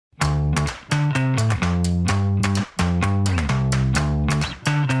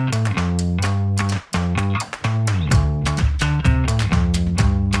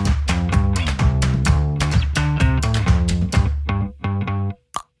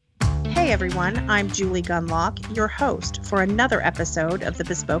everyone. I'm Julie Gunlock, your host for another episode of the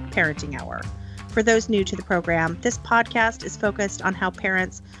Bespoke Parenting Hour. For those new to the program, this podcast is focused on how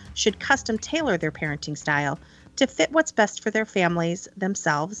parents should custom tailor their parenting style to fit what's best for their families,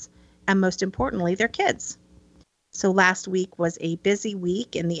 themselves, and most importantly, their kids. So last week was a busy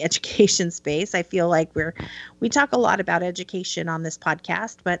week in the education space. I feel like we talk a lot about education on this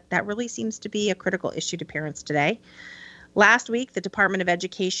podcast, but that really seems to be a critical issue to parents today. Last week, the Department of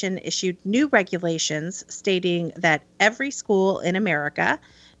Education issued new regulations stating that every school in America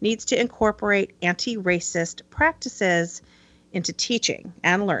needs to incorporate anti-racist practices into teaching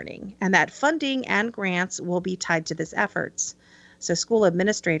and learning, and that funding and grants will be tied to these efforts. So school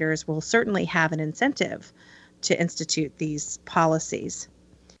administrators will certainly have an incentive to institute these policies.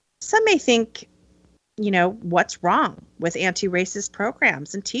 Some may think, what's wrong with anti-racist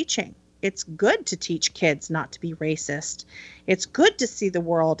programs and teaching? It's good to teach kids not to be racist. It's good to see the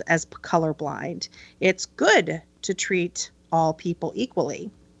world as colorblind. It's good to treat all people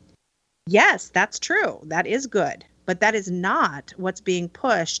equally. Yes, that's true. That is good. But that is not what's being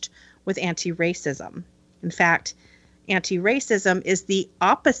pushed with anti-racism. In fact, anti-racism is the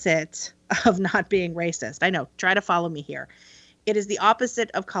opposite of not being racist. I know, try to follow me here. It is the opposite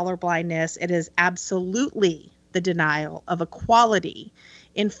of colorblindness. It is absolutely the denial of equality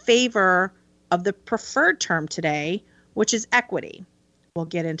in favor of the preferred term today, which is equity. We'll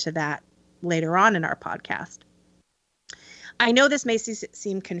get into that later on in our podcast. I know this may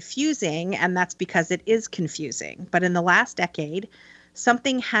seem confusing, and that's because it is confusing. But in the last decade,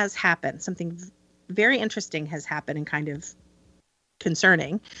 something has happened. Something very interesting has happened and kind of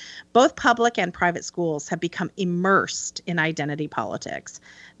concerning. Both public and private schools have become immersed in identity politics.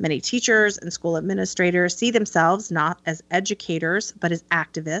 Many teachers and school administrators see themselves not as educators, but as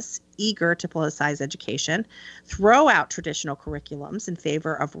activists eager to politicize education, throw out traditional curriculums in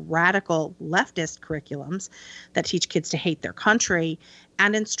favor of radical leftist curriculums that teach kids to hate their country,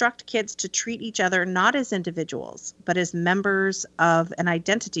 and instruct kids to treat each other not as individuals, but as members of an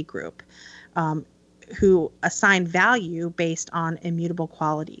identity group, who assign value based on immutable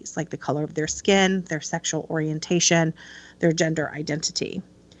qualities like the color of their skin, their sexual orientation, their gender identity.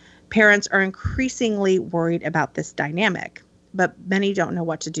 Parents are increasingly worried about this dynamic, but many don't know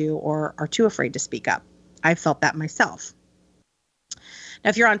what to do or are too afraid to speak up. I felt that myself. Now,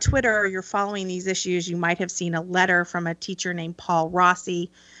 if you're on Twitter or you're following these issues, you might have seen a letter from a teacher named Paul Rossi,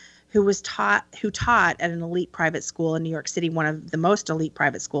 who taught at an elite private school in New York City, one of the most elite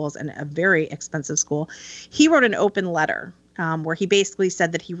private schools and a very expensive school. He wrote an open letter where he basically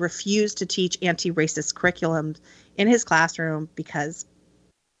said that he refused to teach anti-racist curriculum in his classroom because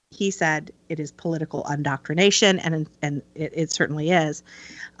he said it is political indoctrination, and it certainly is.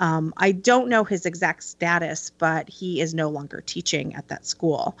 I don't know his exact status, but he is no longer teaching at that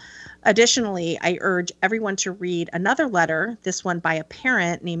school. Additionally, I urge everyone to read another letter, this one by a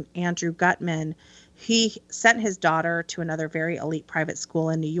parent named Andrew Gutman. He sent his daughter to another very elite private school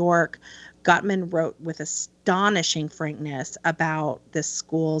in New York. Gutman wrote with astonishing frankness about this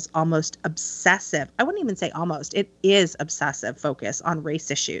school's almost obsessive, I wouldn't even say almost, it is obsessive focus on race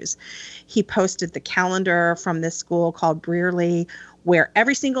issues. He posted the calendar from this school called Brearley, where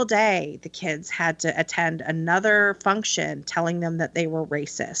every single day the kids had to attend another function telling them that they were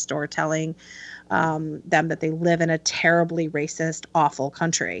racist or telling them that they live in a terribly racist, awful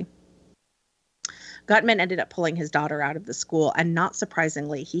country. Gutman ended up pulling his daughter out of the school, and not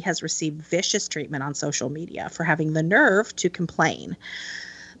surprisingly, he has received vicious treatment on social media for having the nerve to complain.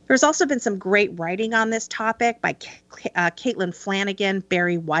 There's also been some great writing on this topic by Caitlin Flanagan,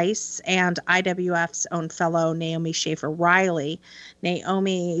 Barry Weiss, and IWF's own fellow Naomi Schaefer-Riley.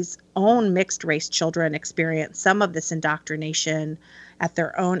 Naomi's own mixed-race children experienced some of this indoctrination at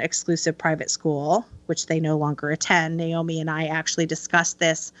their own exclusive private school, which they no longer attend. Naomi and I actually discussed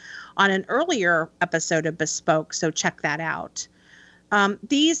this on an earlier episode of Bespoke, so check that out.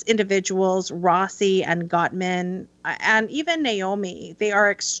 These individuals, Rossi and Gottman, and even Naomi, they are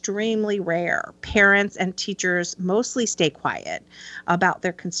extremely rare. Parents and teachers mostly stay quiet about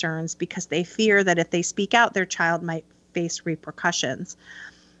their concerns because they fear that if they speak out, their child might face repercussions.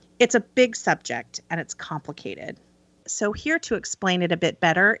 It's a big subject and it's complicated. So here to explain it a bit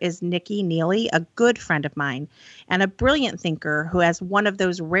better is Nikki Neely, a good friend of mine and a brilliant thinker who has one of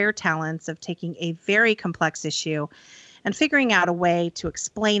those rare talents of taking a very complex issue and figuring out a way to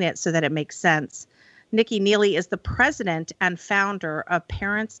explain it so that it makes sense. Nikki Neely is the president and founder of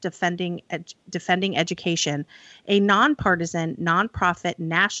Parents Defending Education, a nonpartisan, nonprofit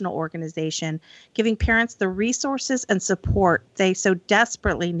national organization giving parents the resources and support they so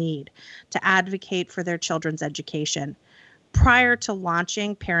desperately need to advocate for their children's education. Prior to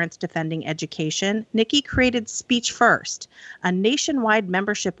launching Parents Defending Education, Nikki created Speech First, a nationwide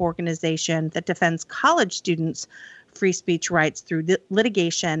membership organization that defends college students' free speech rights through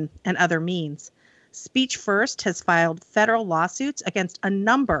litigation and other means. Speech First has filed federal lawsuits against a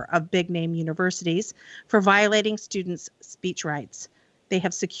number of big-name universities for violating students' speech rights. They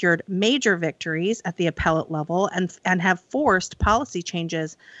have secured major victories at the appellate level and have forced policy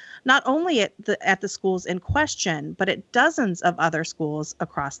changes not only at the schools in question, but at dozens of other schools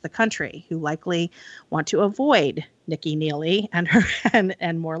across the country who likely want to avoid Nikki Neely and her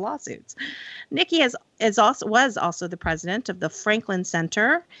and more lawsuits. Nikki was also the president of the Franklin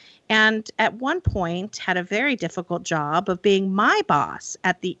Center, and at one point had a very difficult job of being my boss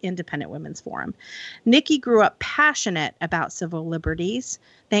at the Independent Women's Forum. Nikki grew up passionate about civil liberties,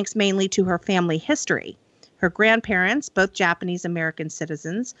 thanks mainly to her family history. Her grandparents, both Japanese American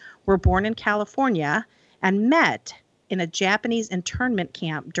citizens, were born in California and met in a Japanese internment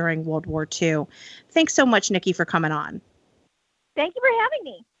camp during World War II. Thanks so much, Nikki, for coming on. Thank you for having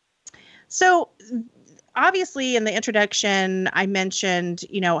me. So obviously in the introduction, I mentioned,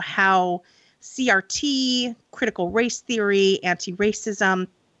 how CRT, critical race theory, anti-racism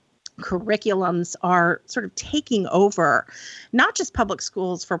curriculums are sort of taking over, not just public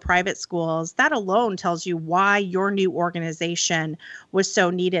schools for private schools. That alone tells you why your new organization was so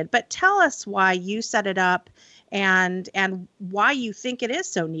needed. But tell us why you set it up and why you think it is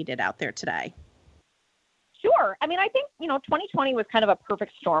so needed out there today. Sure. I mean, I think, 2020 was kind of a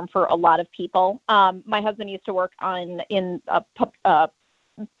perfect storm for a lot of people. My husband used to work in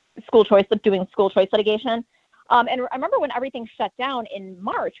school choice, doing school choice litigation. And I remember when everything shut down in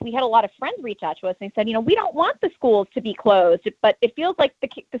March, we had a lot of friends reach out to us and they said, we don't want the schools to be closed, but it feels like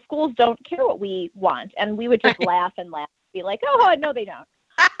the schools don't care what we want. And we would just laugh and be like, oh, no, they don't.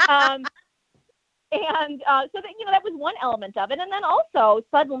 So that was one element of it. And then also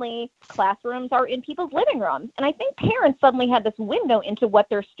suddenly classrooms are in people's living rooms. And I think parents suddenly had this window into what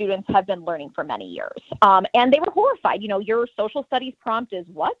their students have been learning for many years. And they were horrified. Your social studies prompt is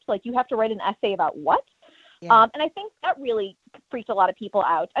what? Like you have to write an essay about what? Yeah. And I think that really freaked a lot of people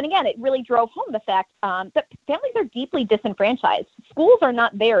out. And again, it really drove home the fact that families are deeply disenfranchised. Schools are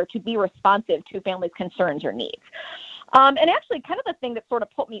not there to be responsive to families' concerns or needs. And actually, kind of the thing that sort of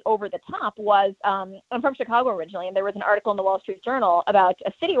put me over the top was, I'm from Chicago originally, and there was an article in the Wall Street Journal about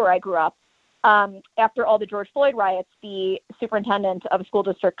a city where I grew up. After all the George Floyd riots, the superintendent of a school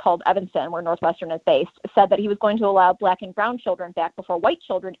district called Evanston, where Northwestern is based, said that he was going to allow Black and brown children back before white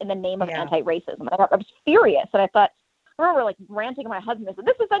children in the name of anti-racism. And I was furious, and I remember ranting to my husband. I said,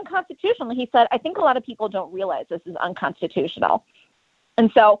 "This is unconstitutional." And he said, "I think a lot of people don't realize this is unconstitutional."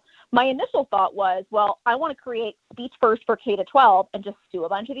 And so my initial thought was, well, I want to create Speech First for K-12 and just sue a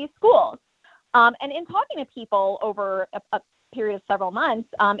bunch of these schools. And in talking to people over a period of several months,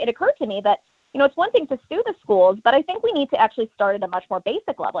 it occurred to me that, it's one thing to sue the schools, but I think we need to actually start at a much more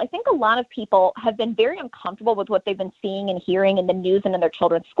basic level. I think a lot of people have been very uncomfortable with what they've been seeing and hearing in the news and in their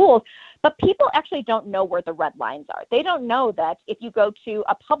children's schools, but people actually don't know where the red lines are. They don't know that if you go to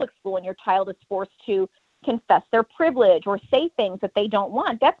a public school and your child is forced to confess their privilege or say things that they don't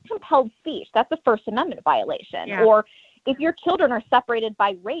want, that's compelled speech. That's a First Amendment violation. Yeah. Or if your children are separated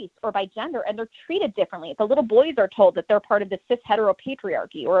by race or by gender and they're treated differently, the little boys are told that they're part of the cis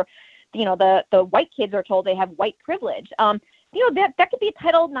heteropatriarchy, or the white kids are told they have white privilege. That could be a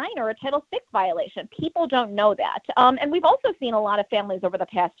Title IX or a Title VI violation. People don't know that. And we've also seen a lot of families over the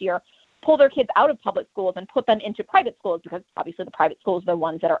past year pull their kids out of public schools and put them into private schools, because obviously the private schools are the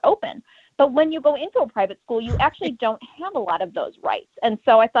ones that are open. But when you go into a private school, you actually don't have a lot of those rights. And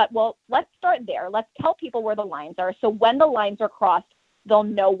so I thought, well, let's start there. Let's tell people where the lines are. So when the lines are crossed, they'll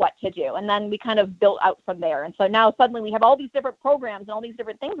know what to do. And then we kind of built out from there. And so now suddenly we have all these different programs and all these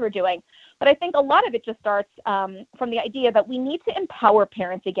different things we're doing. But I think a lot of it just starts from the idea that we need to empower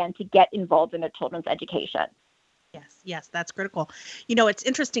parents again to get involved in their children's education. Yes, that's critical. It's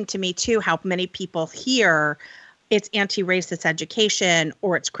interesting to me, too, how many people hear it's anti-racist education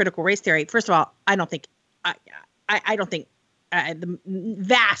or it's critical race theory. First of all, I don't think the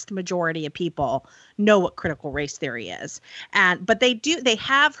vast majority of people know what critical race theory is. But they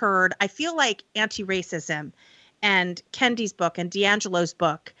have heard, I feel like anti-racism and Kendi's book and D'Angelo's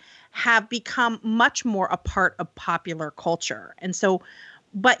book have become much more a part of popular culture. And so,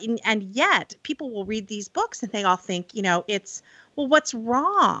 and yet people will read these books and they all think, it's, well, what's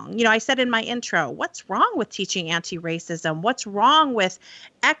wrong? I said in my intro, what's wrong with teaching anti-racism? What's wrong with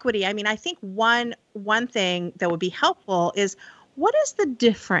equity? I mean, I think one thing that would be helpful is, what is the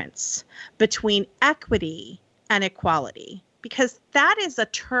difference between equity and equality? Because that is a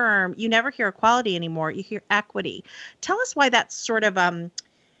term, you never hear equality anymore, you hear equity. Tell us why that's sort of,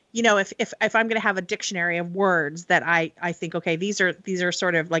 if I'm going to have a dictionary of words that I think, okay, these are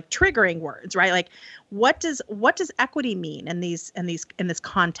sort of like triggering words, right? Like what does equity mean in this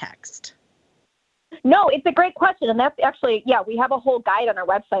context? No, it's a great question. And that's actually, yeah, we have a whole guide on our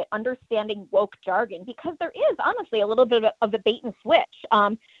website, Understanding Woke Jargon, because there is honestly a little bit of a bait and switch.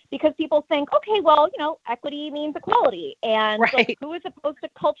 Because people think, okay, well, equity means equality. And Right. like, who is opposed to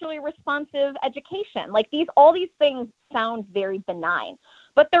culturally responsive education? Like all these things sound very benign,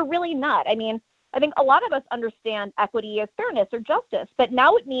 but they're really not. I mean, I think a lot of us understand equity as fairness or justice, but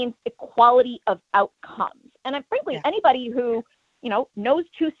now it means equality of outcomes. And frankly, anybody who knows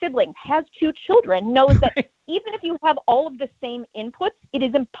two siblings, has two children, knows that even if you have all of the same inputs, it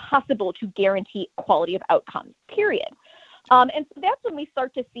is impossible to guarantee equality of outcomes, period. And so that's when we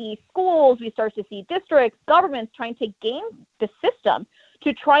start to see schools, we start to see districts, governments trying to game the system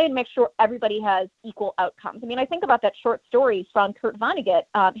to try and make sure everybody has equal outcomes. I mean, I think about that short story from Kurt Vonnegut,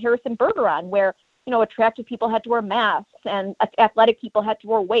 Harrison Bergeron, where, attractive people had to wear masks and athletic people had to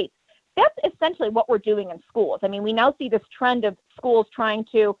wear weights. That's essentially what we're doing in schools. I mean, we now see this trend of schools trying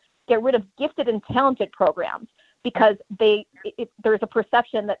to get rid of gifted and talented programs because there's a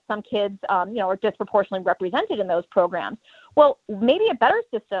perception that some kids, are disproportionately represented in those programs. Well, maybe a better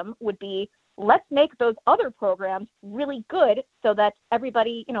system would be, let's make those other programs really good so that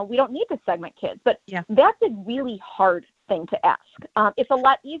everybody, we don't need to segment kids. But that's a really hard thing to ask. It's a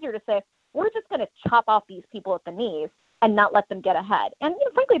lot easier to say, we're just going to chop off these people at the knees and not let them get ahead. And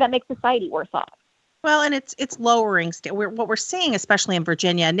frankly, that makes society worse off. Well, and it's lowering. What we're seeing, especially in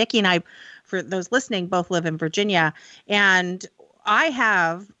Virginia, Nikki and I, for those listening, both live in Virginia, and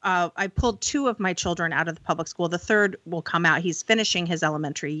I pulled two of my children out of the public school. The third will come out. He's finishing his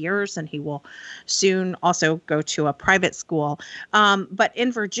elementary years, and he will soon also go to a private school. But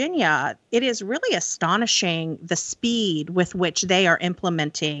in Virginia, it is really astonishing the speed with which they are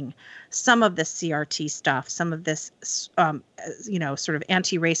implementing some of the CRT stuff, some of this, sort of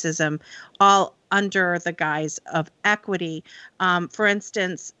anti-racism, all under the guise of equity. For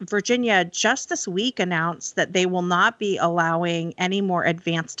instance, Virginia just this week announced that they will not be allowing any more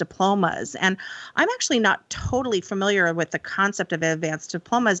advanced diplomas. And I'm actually not totally familiar with the concept of advanced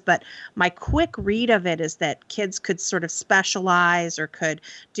diplomas, but my quick read of it is that kids could sort of specialize or could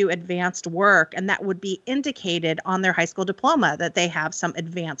do advanced work, and that would be indicated on their high school diploma that they have some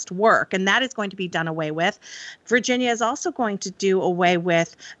advanced work, and that is going to be done away with. Virginia is also going to do away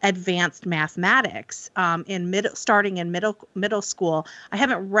with advanced mathematics starting in middle school. I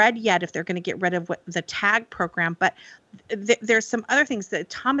haven't read yet if they're going to get rid of the tag program, but there's some other things that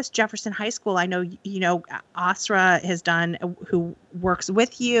Thomas Jefferson High School, I know, Asra has done, who works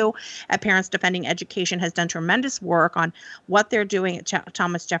with you at Parents Defending Education, has done tremendous work on what they're doing at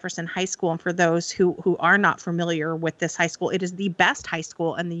Thomas Jefferson High School. And for those who are not familiar with this high school, it is the best high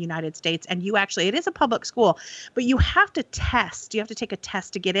school in the United States. And it is a public school, but you have to test. You have to take a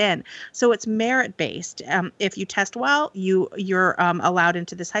test to get in. So it's merit-based. If you test well, you're allowed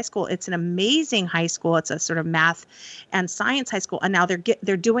into this high school. It's an amazing high school. It's a sort of math and science high school, and now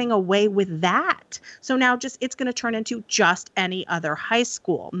they're doing away with that. So now it's going to turn into just any other high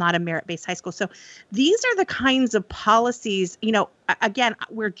school, not a merit-based high school. So these are the kinds of policies, again,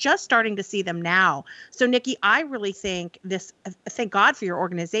 we're just starting to see them now. So Nikki, I really think thank God for your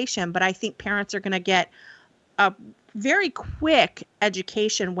organization, but I think parents are going to get a very quick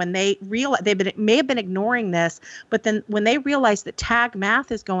education when they realize may have been ignoring this, but then when they realize that tag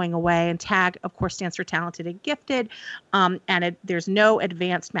math is going away, and tag, of course, stands for talented and gifted, there's no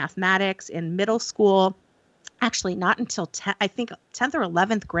advanced mathematics in middle school. Actually, not until 10th or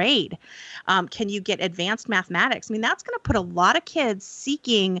 11th grade can you get advanced mathematics. I mean, that's going to put a lot of kids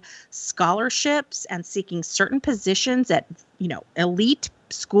seeking scholarships and seeking certain positions at, elite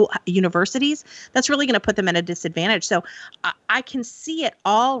school universities. That's really going to put them at a disadvantage. So I can see it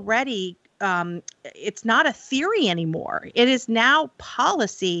already. It's not a theory anymore. It is now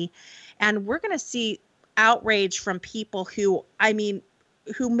policy. And we're going to see outrage from people who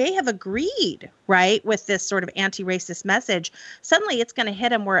may have agreed, right, with this sort of anti-racist message. Suddenly it's going to hit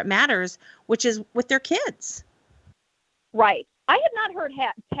them where it matters, which is with their kids. Right. I have not heard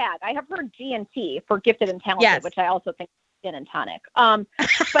tag. I have heard G&T for gifted and talented, yes, which I also think is gin and tonic.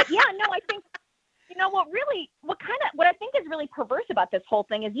 But yeah, no, I think, what I think is really perverse about this whole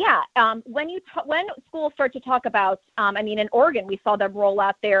thing is, when schools start to talk about, in Oregon, we saw them roll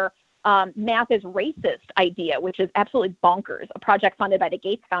out their math is racist idea, which is absolutely bonkers, a project funded by the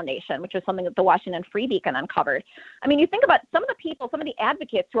Gates Foundation, which is something that the Washington Free Beacon uncovered. I mean, you think about some of the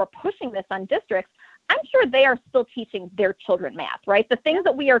advocates who are pushing this on districts. I'm sure they are still teaching their children math, right? The things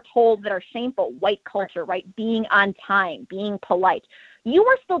that we are told that are shameful, white culture, right? Being on time, being polite. You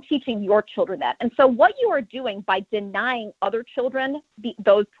are still teaching your children that. And so what you are doing by denying other children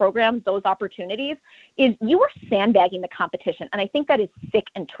those programs, those opportunities, is you are sandbagging the competition. And I think that is sick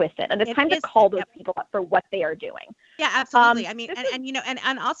and twisted. And it's time to call those people up for what they are doing. Yeah, absolutely. I mean,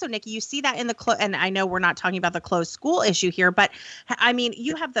 and also, Nikki, you see that in the and I know we're not talking about the closed school issue here, but I mean,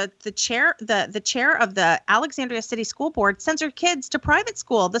 you have the chair of the Alexandria City School Board sends her kids to private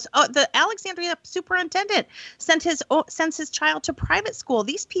school. The Alexandria superintendent sends his child to private school.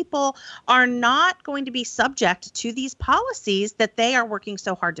 These people are not going to be subject to these policies that they are working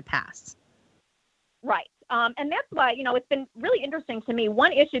so hard to pass. Right. And that's why, it's been really interesting to me.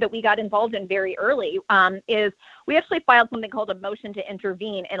 One issue that we got involved in very early is we actually filed something called a motion to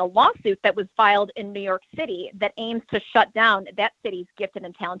intervene in a lawsuit that was filed in New York City that aims to shut down that city's gifted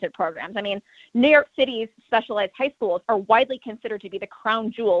and talented programs. I mean, New York City's specialized high schools are widely considered to be the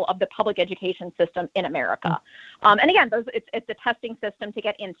crown jewel of the public education system in America. And again, it's a testing system to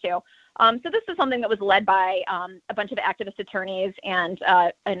get into. So this is something that was led by a bunch of activist attorneys and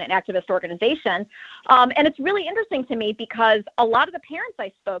an activist organization. And it's really interesting to me because a lot of the parents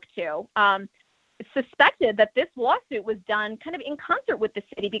I spoke to suspected that this lawsuit was done kind of in concert with the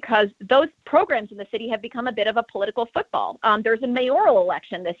city because those programs in the city have become a bit of a political football. There's a mayoral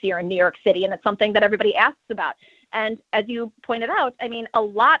election this year in New York City, and it's something that everybody asks about. And as you pointed out, I mean, a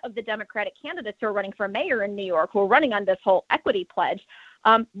lot of the Democratic candidates who are running for mayor in New York, who are running on this whole equity pledge,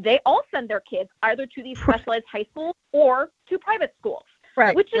 they all send their kids either to these specialized high schools or to private schools.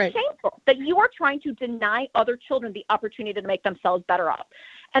 Right, which is shameful, that you are trying to deny other children the opportunity to make themselves better off.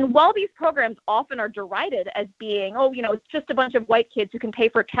 And while these programs often are derided as being, it's just a bunch of white kids who can pay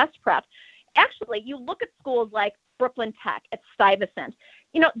for test prep, actually, you look at schools like Brooklyn Tech, at Stuyvesant,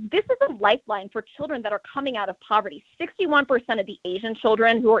 this is a lifeline for children that are coming out of poverty. 61% of the Asian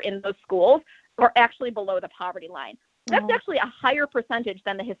children who are in those schools are actually below the poverty line. That's actually a higher percentage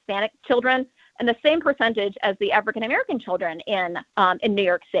than the Hispanic children and the same percentage as the African-American children in New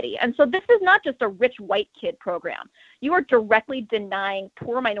York City. And so this is not just a rich white kid program. You are directly denying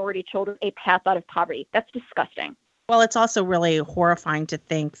poor minority children a path out of poverty. That's disgusting. Well, it's also really horrifying to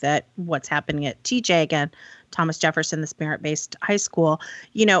think that what's happening at TJ, again, Thomas Jefferson, the merit-based high school,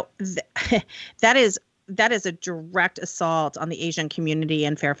 that is a direct assault on the Asian community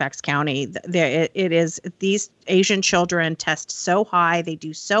in Fairfax County. It is, these Asian children test so high, they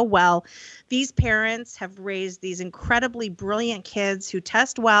do so well. These parents have raised these incredibly brilliant kids who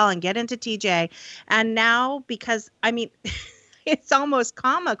test well and get into TJ. And now, because, it's almost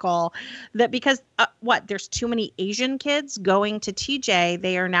comical that because there's too many Asian kids going to TJ,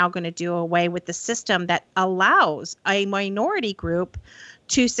 they are now going to do away with the system that allows a minority group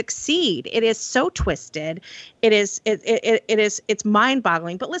to succeed. It is so twisted. It's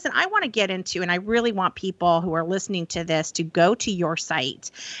mind-boggling. But listen, I want to get into, and I really want people who are listening to this to go to your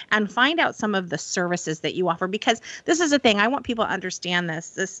site and find out some of the services that you offer, because this is the thing. I want people to understand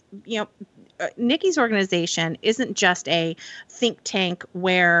this, Nikki's organization isn't just a think tank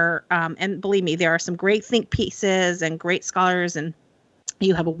where, and believe me, there are some great think pieces and great scholars, and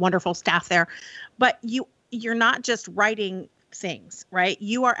you have a wonderful staff there, but you're not just writing things, right?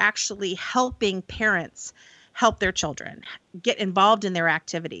 You are actually helping parents help their children get involved in their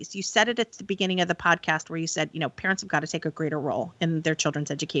activities. You said it at the beginning of the podcast where you said, parents have got to take a greater role in their children's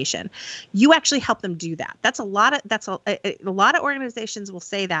education. You actually help them do that. A lot of organizations will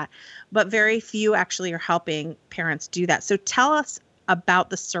say that, but very few actually are helping parents do that. So tell us about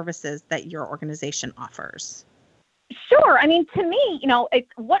the services that your organization offers. Sure. To me,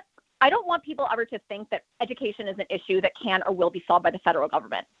 I don't want people ever to think that education is an issue that can or will be solved by the federal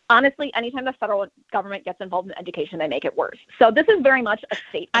government. Honestly, anytime the federal government gets involved in education, they make it worse. So this is very much a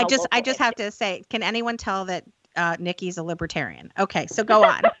state. I just have to say, can anyone tell that Nikki's a libertarian? Okay, so go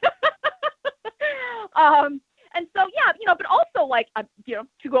on. And so, but also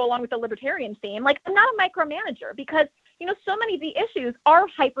to go along with the libertarian theme, I'm not a micromanager because, so many of the issues are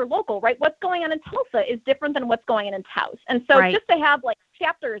hyper local, right? What's going on in Tulsa is different than what's going on in Taos. And so just to have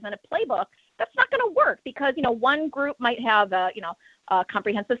chapters and a playbook, that's not going to work because, one group might have,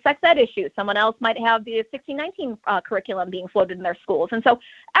 comprehensive sex ed issues. Someone else might have the 1619 curriculum being floated in their schools. And so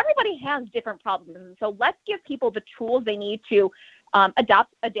everybody has different problems. And so let's give people the tools they need to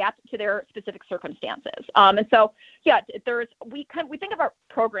adapt to their specific circumstances. And so, we think about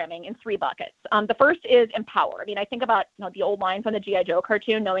programming in three buckets. The first is empower. I think about the old line from the G.I. Joe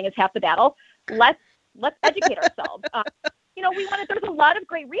cartoon, knowing is half the battle. Let's educate ourselves. There's a lot of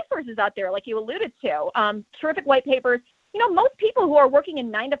great resources out there, like you alluded to, terrific white papers, most people who are working a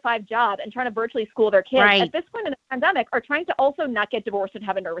 9-to-5 job and trying to virtually school their kids Right. at this point in the pandemic are trying to also not get divorced and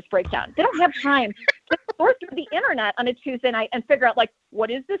have a nervous breakdown. They don't have time to sort through the internet on a Tuesday night and figure out, like, what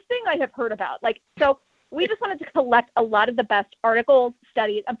is this thing I have heard about? Like, so we just wanted to collect a lot of the best articles,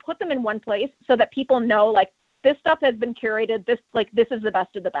 studies, and put them in one place so that people know, like, this stuff has been curated. This is the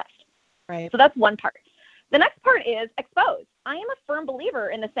best of the best. Right. So that's one part. The next part is expose. I am a firm believer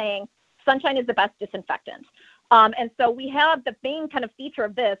in the saying, sunshine is the best disinfectant. And so we have the main kind of feature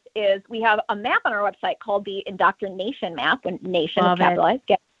of this is we have a map on our website called the Indoctrination map, when nation is capitalized.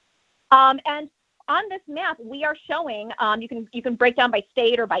 And on this map, we are showing, you can break down by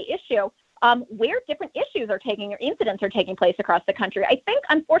state or by issue, where different issues are taking or incidents are taking place across the country. I think,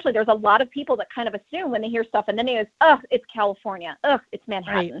 unfortunately, there's a lot of people that kind of assume when they hear stuff in the news, it's California, it's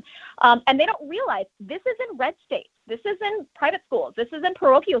Manhattan. Right. And they don't realize this is in red states. This is in private schools. This is in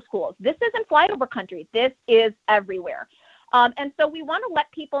parochial schools. This is in flyover country. This is everywhere. And so we want to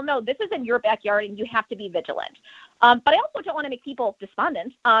let people know this is in your backyard and you have to be vigilant. But I also don't want to make people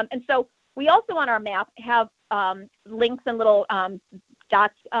despondent. And so we also on our map have links and little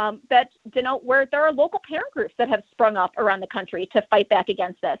dots that denote where there are local parent groups that have sprung up around the country to fight back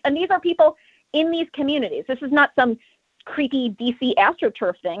against this. And these are people in these communities. This is not some creepy DC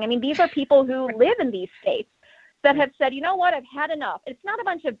AstroTurf thing. I mean, these are people who live in these states that have said, you know what, I've had enough. It's not a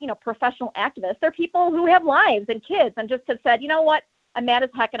bunch of, professional activists. They're people who have lives and kids and just have said, you know what, I'm mad as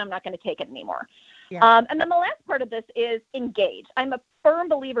heck and I'm not going to take it anymore. Yeah. And then the last part of this is engage. I'm a firm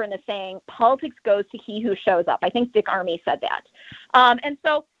believer in the saying, politics goes to he who shows up. I think Dick Armey said that. And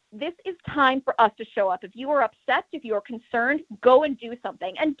so this is time for us to show up. If you are upset, if you are concerned, go and do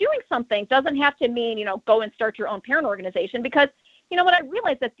something. And doing something doesn't have to mean, go and start your own parent organization, because what I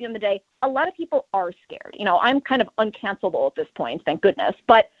realized at the end of the day, a lot of people are scared. I'm kind of uncancelable at this point, thank goodness.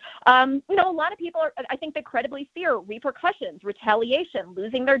 But, a lot of people I think they credibly fear repercussions, retaliation,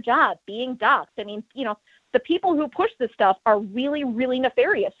 losing their job, being doxxed. I mean, the people who push this stuff are really, really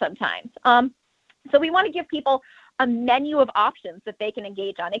nefarious sometimes. So we want to give people a menu of options that they can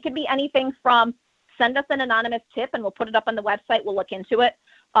engage on. It could be anything from send us an anonymous tip and we'll put it up on the website. We'll look into it.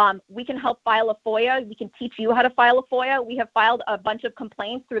 We can help file a FOIA. We can teach you how to file a FOIA. We have filed a bunch of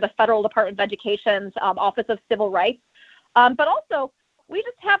complaints through the Federal Department of Education's Office of Civil Rights. But also, we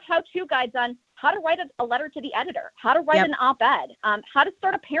just have how-to guides on how to write a letter to the editor, how to write an op-ed, how to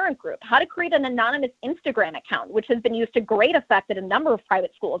start a parent group, how to create an anonymous Instagram account, which has been used to great effect at a number of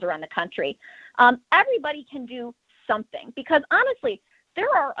private schools around the country. Everybody can do something, because honestly, there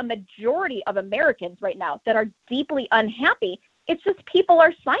are a majority of Americans right now that are deeply unhappy. It's just people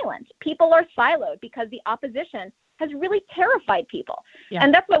are silent. People are siloed because the opposition has really terrified people. Yeah.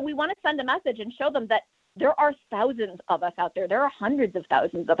 And that's what we want to send a message and show them that there are thousands of us out there. There are hundreds of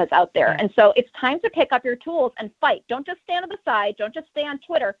thousands of us out there. Yeah. And so it's time to pick up your tools and fight. Don't just stand on the side. Don't just stay on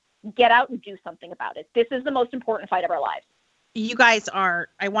Twitter. Get out and do something about it. This is the most important fight of our lives. You guys I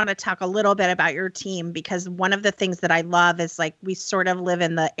want to talk a little bit about your team, because one of the things that I love is, like, we sort of live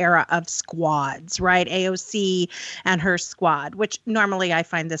in the era of squads, right? AOC and her squad, which normally I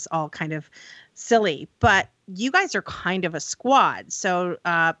find this all kind of silly, but you guys are kind of a squad. So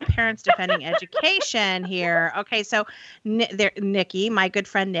Parents Defending Education here. Okay, so Nikki, my good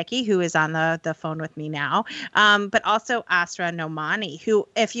friend Nikki, who is on the phone with me now, but also Asra Nomani, who,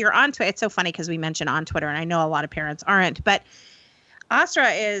 if you're on Twitter, it's so funny because we mention on Twitter, and I know a lot of parents aren't, but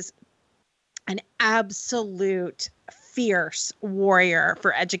Asra is an absolute fierce warrior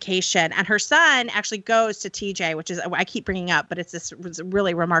for education. And her son actually goes to TJ, which is, I keep bringing up, but it's this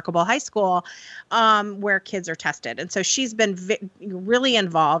really remarkable high school where kids are tested. And so she's been really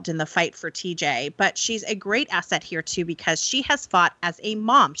involved in the fight for TJ, but she's a great asset here too, because she has fought as a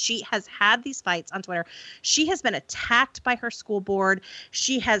mom. She has had these fights on Twitter. She has been attacked by her school board.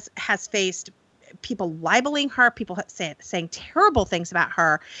 She has faced people libeling her, people saying terrible things about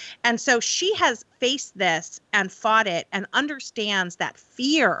her. And so she has faced this and fought it and understands that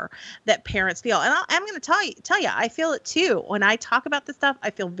fear that parents feel. And I'm going to tell you, I feel it too. When I talk about this stuff,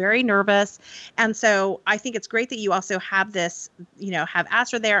 I feel very nervous. And so I think it's great that you also have this, have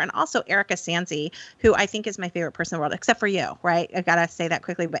Astra there, and also Erica Sansi, who I think is my favorite person in the world, except for you, right? I got to say that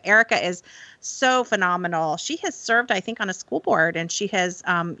quickly. But Erica is so phenomenal. She has served, I think, on a school board, and she has,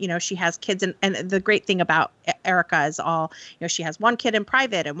 she has kids. And the great thing about Erica is she has one kid in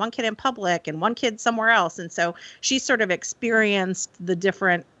private and one kid in public and one kid somewhere else. And so she's sort of experienced the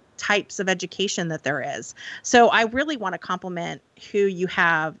different types of education that there is. So I really want to compliment who you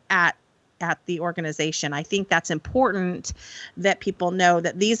have at at the organization. I think that's important that people know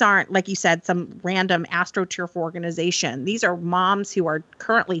that these aren't, like you said, some random AstroTurf organization. These are moms who are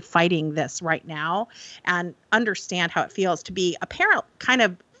currently fighting this right now and understand how it feels to be a parent kind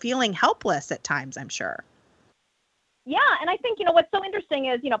of feeling helpless at times, I'm sure. Yeah, and I think, what's so interesting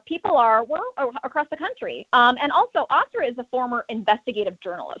is, people are across the country. And also, Asra is a former investigative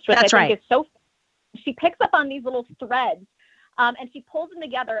journalist, which That's I think right. is so, she picks up on these little threads and she pulls them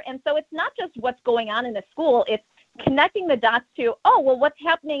together. And so it's not just what's going on in the school, it's connecting the dots to, what's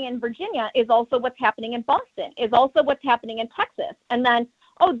happening in Virginia is also what's happening in Boston, is also what's happening in Texas. And then,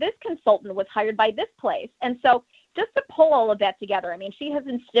 this consultant was hired by this place. And so just to pull all of that together, I mean, she has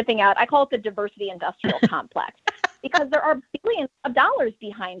been sniffing out, I call it the diversity industrial complex, because there are billions of dollars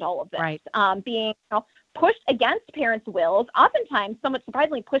behind all of this, right. Being pushed against parents' wills, oftentimes somewhat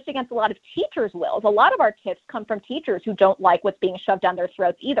surprisingly pushed against a lot of teachers' wills. A lot of our tips come from teachers who don't like what's being shoved down their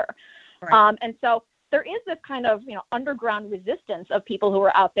throats either. Right. And so there is this kind of, underground resistance of people who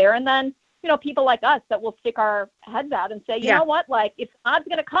are out there. And then, people like us that will stick our heads out and say, you know what, like, if God's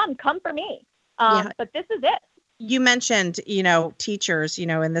going to come for me. But this is it. You mentioned, teachers,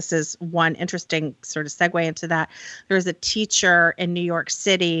 and this is one interesting sort of segue into that. There's a teacher in New York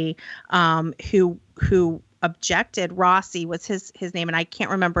City who objected. Rossi was his name, and I can't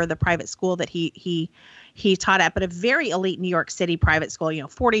remember the private school that he taught at, but a very elite New York City private school,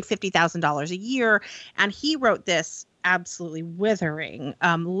 $40,000-$50,000 a year. And he wrote this absolutely withering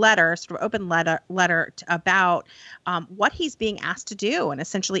letter, sort of open letter about what he's being asked to do and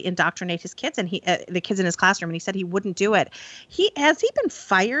essentially indoctrinate his kids and the kids in his classroom. And he said he wouldn't do it. Has he been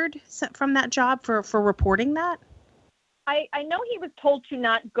fired from that job for reporting that? I know he was told to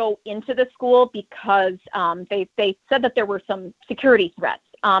not go into the school because they said that there were some security threats.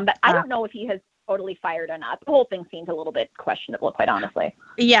 But I don't know if he has totally fired or not. The whole thing seems a little bit questionable, quite honestly.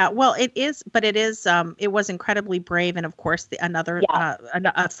 Yeah, well, it is, but it is. It was incredibly brave, and of course,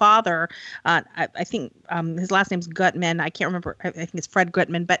 a father. I think his last name's Gutman. I can't remember. I think it's Fred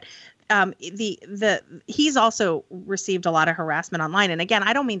Gutman, but he's also received a lot of harassment online. And again,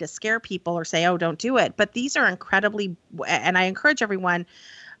 I don't mean to scare people or say, oh, don't do it, but these are incredibly, and I encourage everyone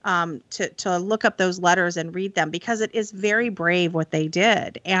to look up those letters and read them, because it is very brave what they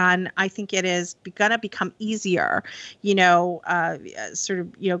did. And I think it is going to become easier, there's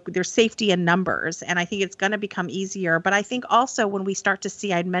safety in numbers. And I think it's going to become easier. But I think also when we start to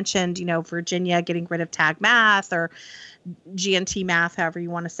see, I'd mentioned, Virginia getting rid of tag math or GNT math, however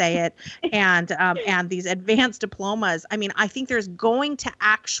you want to say it, and these advanced diplomas. I mean, I think there's going to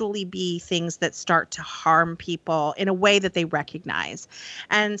actually be things that start to harm people in a way that they recognize.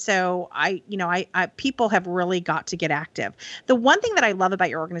 And so I people have really got to get active. The one thing that I love about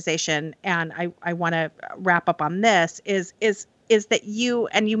your organization, and I want to wrap up on this, is that you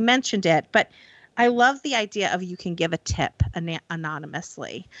mentioned it, but I love the idea of you can give a tip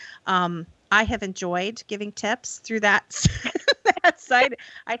anonymously. I have enjoyed giving tips through that site.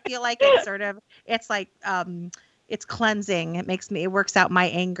 I feel like it's cleansing. It works out my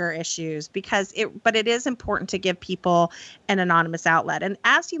anger issues but it is important to give people an anonymous outlet. And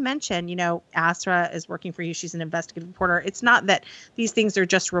as you mentioned, Asra is working for you. She's an investigative reporter. It's not that these things are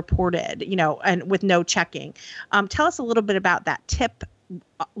just reported, and with no checking. Tell us a little bit about that tip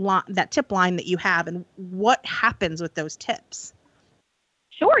line that you have and what happens with those tips.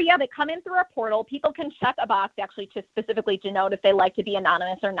 Sure. Yeah, they come in through our portal. People can check a box actually to specifically denote if they like to be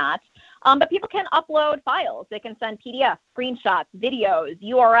anonymous or not. But people can upload files. They can send PDFs, screenshots, videos,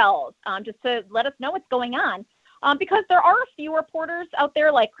 URLs, just to let us know what's going on. Because there are a few reporters out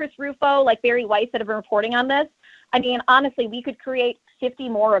there like Chris Rufo, like Barry Weiss, that have been reporting on this. I mean, honestly, we could create 50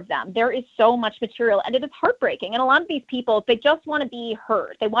 more of them. There is so much material, and it is heartbreaking. And a lot of these people, they just want to be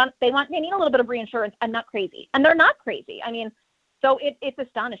heard. They need a little bit of reassurance. I'm not crazy. And they're not crazy. I mean, so it's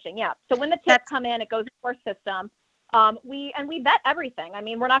astonishing, yeah. So when the tips come in, it goes into our system. We vet everything. I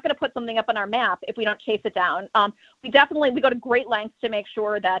mean, we're not going to put something up on our map if we don't chase it down. We go to great lengths to make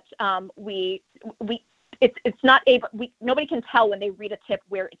sure that nobody can tell when they read a tip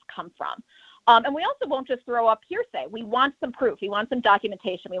where it's come from. And we also won't just throw up hearsay. We want some proof. We want some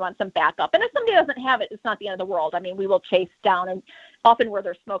documentation. We want some backup. And if somebody doesn't have it, it's not the end of the world. I mean, we will chase down, and often where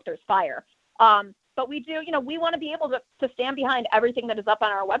there's smoke, there's fire. But we do, we want to be able to stand behind everything that is up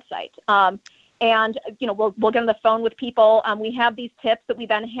on our website. And we'll get on the phone with people. We have these tips that we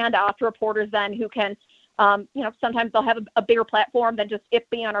then hand off to reporters then who can, sometimes they'll have a bigger platform than just it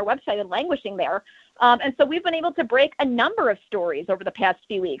being on our website and languishing there. And so we've been able to break a number of stories over the past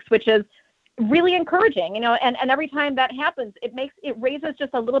few weeks, which is really encouraging, and every time that happens, it raises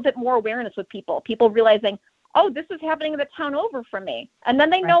just a little bit more awareness with people realizing, oh, this is happening in the town over from me. And then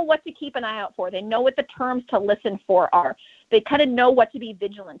they know what to keep an eye out for. They know what the terms to listen for are. They kind of know what to be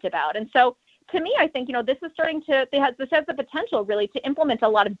vigilant about. And so to me, I think, this is this has the potential really to implement a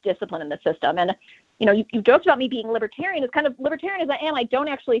lot of discipline in the system. And, you joked about me being libertarian. As kind of libertarian as I am, I don't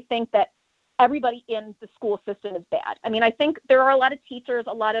actually think that everybody in the school system is bad. I mean, I think there are a lot of teachers,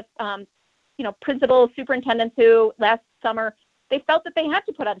 a lot of, principals, superintendents who last summer, they felt that they had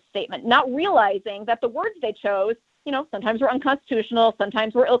to put out a statement, not realizing that the words they chose, sometimes were unconstitutional,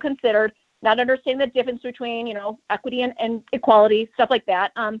 sometimes were ill-considered, not understanding the difference between, equity and equality, stuff like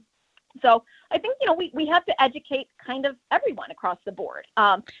that. So I think, we have to educate kind of everyone across the board,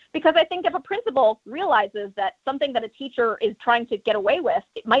 because I think if a principal realizes that something that a teacher is trying to get away with,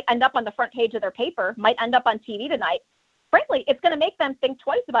 it might end up on the front page of their paper, might end up on TV tonight. Frankly, it's going to make them think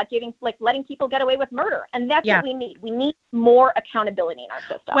twice about letting people get away with murder. And that's what we need. We need more accountability in our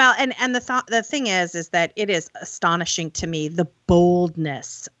system. Well, and the thing is that it is astonishing to me, the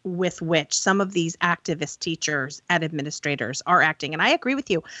boldness with which some of these activist teachers and administrators are acting. And I agree with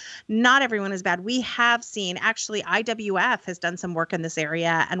you. Not everyone is bad. We have seen, actually, IWF has done some work in this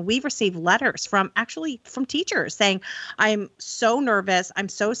area, and we've received letters from teachers saying, I'm so nervous. I'm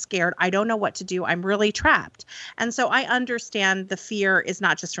so scared. I don't know what to do. I'm really trapped. And so I understand the fear is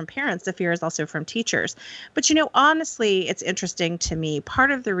not just from parents. The fear is also from teachers. But, honestly, it's interesting to me.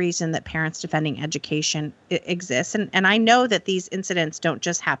 Part of the reason that Parents Defending Education exists, and I know that these incidents don't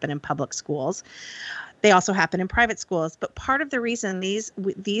just happen in public schools. They also happen in private schools. But part of the reason these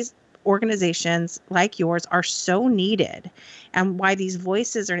organizations like yours are so needed, and why these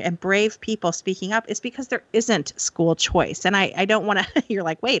voices and brave people speaking up, is because there isn't school choice. And I don't want to, you're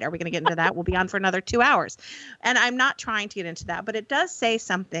like, wait, are we going to get into that? We'll be on for another 2 hours. And I'm not trying to get into that, but it does say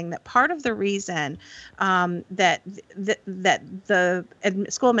something that part of the reason that the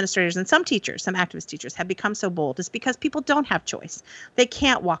school administrators and some teachers, some activist teachers, have become so bold is because people don't have choice. They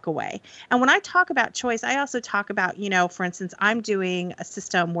can't walk away. And when I talk about choice, I also talk about, for instance, I'm doing a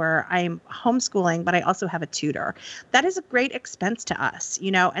system where I'm homeschooling, but I also have a tutor. That is a great expense to us,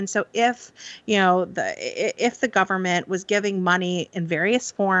 and so if the government was giving money in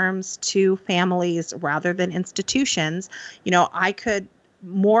various forms to families rather than institutions, I could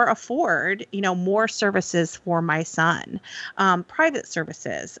more afford, more services for my son, private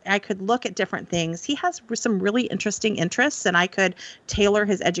services. I could look at different things. He has some really interesting interests, and I could tailor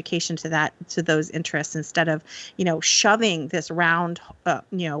his education to those interests instead of, shoving this round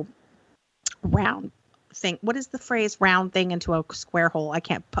thing. What is the phrase? Round thing into a square hole. I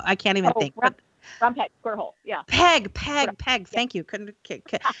can't even think. Round peg, square hole. Yeah. Peg. Thank you. Couldn't.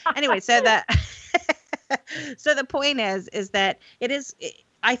 Anyway, so that. So the point is that it is.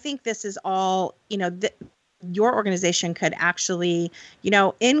 I think this is all. Your organization could actually,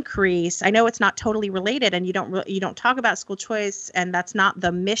 increase. I know it's not totally related, and you don't talk about school choice, and that's not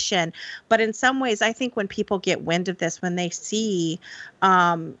the mission. But in some ways, I think when people get wind of this, when they see,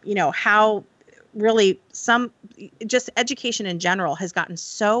 how really just education in general has gotten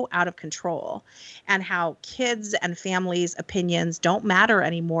so out of control, and how kids and families' opinions don't matter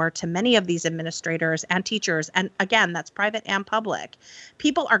anymore to many of these administrators and teachers. And again, that's private and public.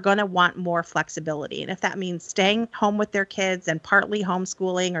 People are going to want more flexibility. And if that means staying home with their kids and partly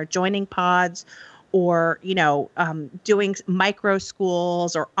homeschooling or joining pods, or, doing micro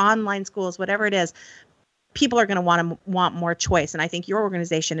schools or online schools, whatever it is, people are going to want more choice. And I think your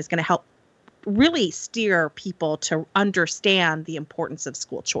organization is going to help really steer people to understand the importance of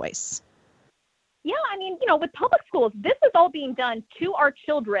school choice. Yeah, I mean, with public schools, this is all being done to our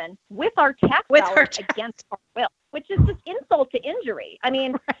children with our tax dollars against our will, which is just insult to injury. I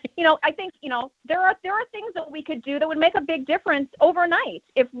mean, right. I think, there are things that we could do that would make a big difference overnight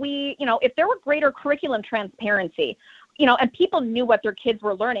if if there were greater curriculum transparency, and people knew what their kids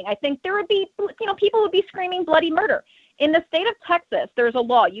were learning. I think there would be, people would be screaming bloody murder. In the state of Texas, there's a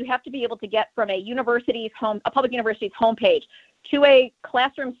law. You have to be able to get from a public university's homepage to a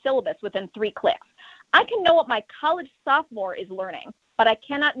classroom syllabus within 3 clicks. I can know what my college sophomore is learning, but I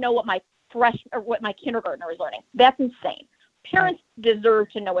cannot know what my kindergartner is learning. That's insane. Parents deserve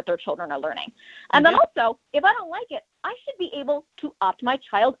to know what their children are learning. And then also, if I don't like it, I should be able to opt my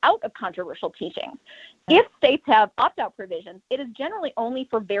child out of controversial teachings. If states have opt-out provisions, it is generally only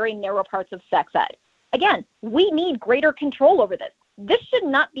for very narrow parts of sex ed. Again, we need greater control over this. This should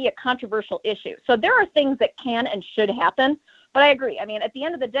not be a controversial issue. So there are things that can and should happen, but I agree. I mean, at the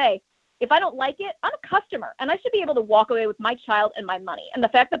end of the day, if I don't like it, I'm a customer, and I should be able to walk away with my child and my money. And the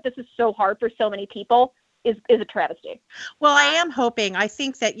fact that this is so hard for so many people is a travesty. Well, I am hoping. I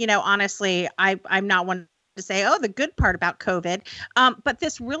think that, honestly, I'm not one to say, oh, the good part about COVID. But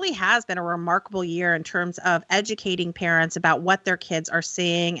this really has been a remarkable year in terms of educating parents about what their kids are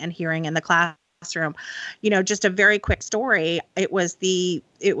seeing and hearing in the classroom. Just a very quick story. It was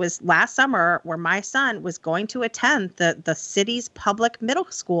last summer where my son was going to attend the city's public middle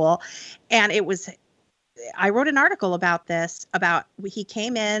school. And I wrote an article about this, he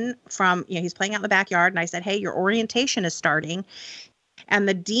came in from, he's playing out in the backyard, and I said, hey, your orientation is starting. And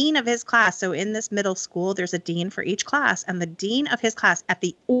the dean of his class, so in this middle school, there's a dean for each class, and the dean of his class at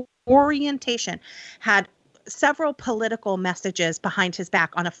the orientation had several political messages behind his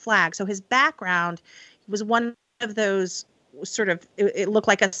back on a flag. So his background was one of those sort of, it looked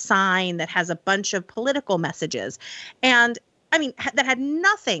like a sign that has a bunch of political messages. And I mean, that had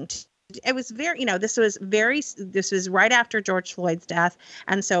nothing to, it was very, this was right after George Floyd's death.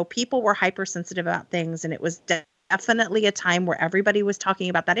 And so people were hypersensitive about things, and it was definitely a time where everybody was talking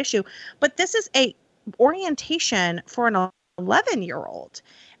about that issue. But this is a orientation for an 11-year-old.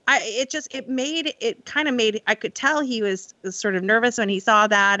 I could tell he was sort of nervous when he saw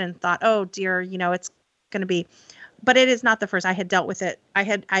that and thought, oh dear, it's going to be, but it is not the first. I had dealt with it. I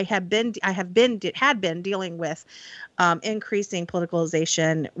had been dealing with increasing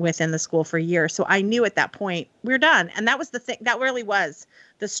politicalization within the school for years. So I knew at that point we're done. And that was the thing, that really was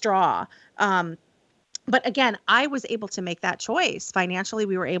the straw. But again, I was able to make that choice. Financially,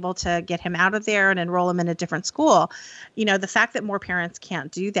 we were able to get him out of there and enroll him in a different school. The fact that more parents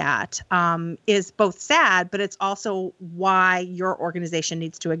can't do that is both sad, but it's also why your organization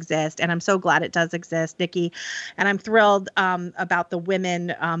needs to exist. And I'm so glad it does exist, Nikki. And I'm thrilled about the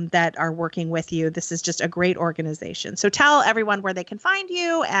women that are working with you. This is just a great organization. So tell everyone where they can find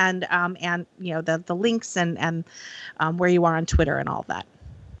you and the links and where you are on Twitter and all of that.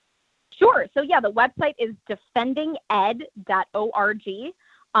 Sure. So yeah, the website is defendinged.org.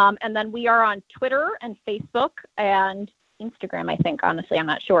 And then we are on Twitter and Facebook and Instagram, I think. Honestly, I'm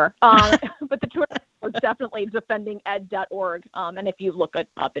not sure. But the Twitter is definitely defendinged.org. And if you look it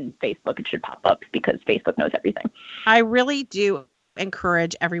up in Facebook, it should pop up because Facebook knows everything. I really do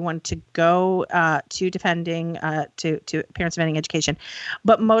encourage everyone to go to defending to Parents Defending Education.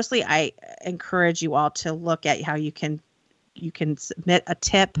 But mostly I encourage you all to look at how you can submit a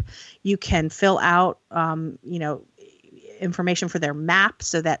tip. You can fill out, information for their map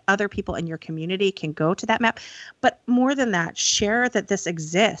so that other people in your community can go to that map. But more than that, share that this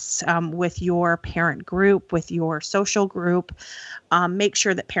exists with your parent group, with your social group. Make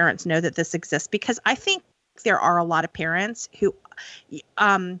sure that parents know that this exists, because I think there are a lot of parents who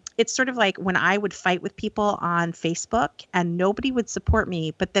it's sort of like when I would fight with people on Facebook and nobody would support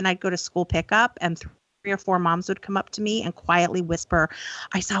me, but then I'd go to school pickup and 3 or 4 moms would come up to me and quietly whisper,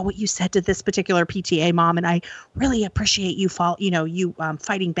 I saw what you said to this particular PTA mom, and I really appreciate you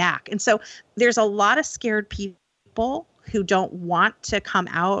fighting back. And so there's a lot of scared people who don't want to come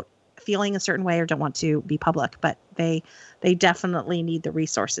out feeling a certain way or don't want to be public, but they definitely need the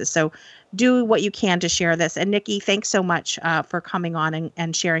resources. So do what you can to share this. And Nikki, thanks so much for coming on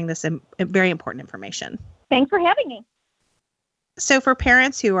and sharing this very important information. Thanks for having me. So for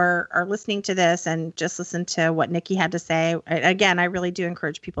parents who are listening to this and just listen to what Nikki had to say, again, I really do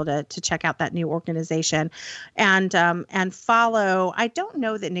encourage people to check out that new organization and follow. I don't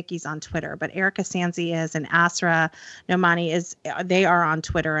know that Nikki's on Twitter, but Erica Sanzi is, and Asra Nomani is. They are on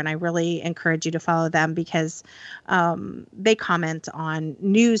Twitter, and I really encourage you to follow them because they comment on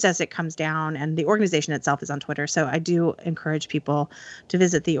news as it comes down, and the organization itself is on Twitter. So I do encourage people to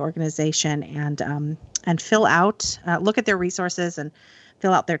visit the organization and fill out, look at their resources and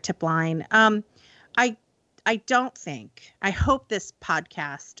fill out their tip line. I hope this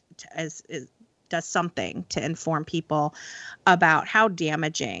podcast does something to inform people about how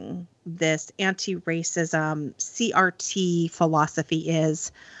damaging this anti-racism CRT philosophy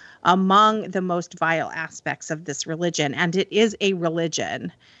is among the most vile aspects of this religion. And it is a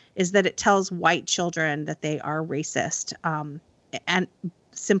religion, is that it tells white children that they are racist, and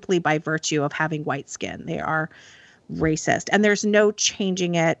simply by virtue of having white skin. They are racist, and there's no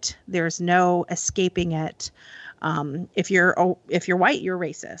changing it. There's no escaping it. If you're white, you're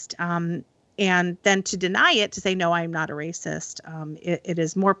racist. And then to deny it, to say, no, I'm not a racist, it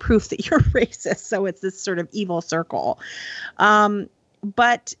is more proof that you're racist. So it's this sort of evil circle.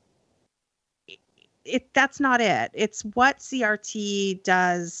 But that's not it. It's what CRT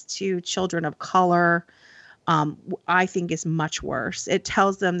does to children of color, I think is much worse. It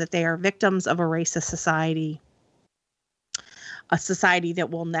tells them that they are victims of a racist society, a society that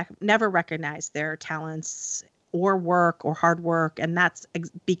will never recognize their talents or work or hard work, and that's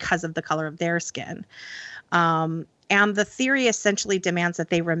because of the color of their skin. And And the theory essentially demands that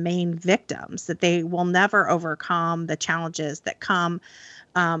they remain victims, that they will never overcome the challenges that come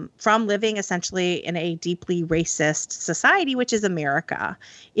from living essentially in a deeply racist society, which is America.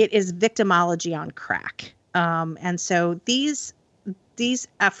 It is victimology on crack. And so these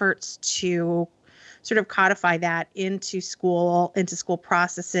efforts to sort of codify that into school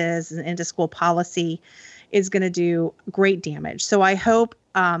processes and into school policy is going to do great damage. So I hope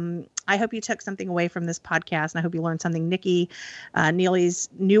you took something away from this podcast, and I hope you learned something. Nikki Neely's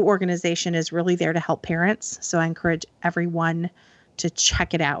new organization is really there to help parents. So I encourage everyone to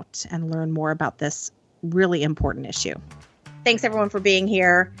check it out and learn more about this really important issue. Thanks everyone for being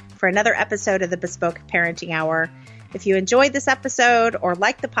here for another episode of the Bespoke Parenting Hour. If you enjoyed this episode or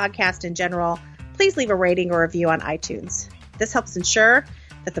like the podcast in general, please leave a rating or review on iTunes. This helps ensure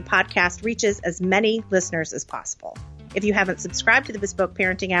that the podcast reaches as many listeners as possible. If you haven't subscribed to the Bespoke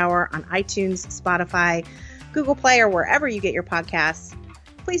Parenting Hour on iTunes, Spotify, Google Play, or wherever you get your podcasts,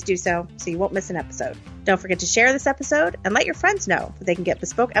 please do so you won't miss an episode. Don't forget to share this episode and let your friends know that they can get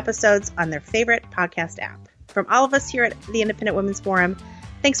Bespoke episodes on their favorite podcast app. From all of us here at the Independent Women's Forum,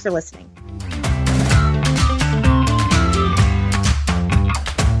 thanks for listening.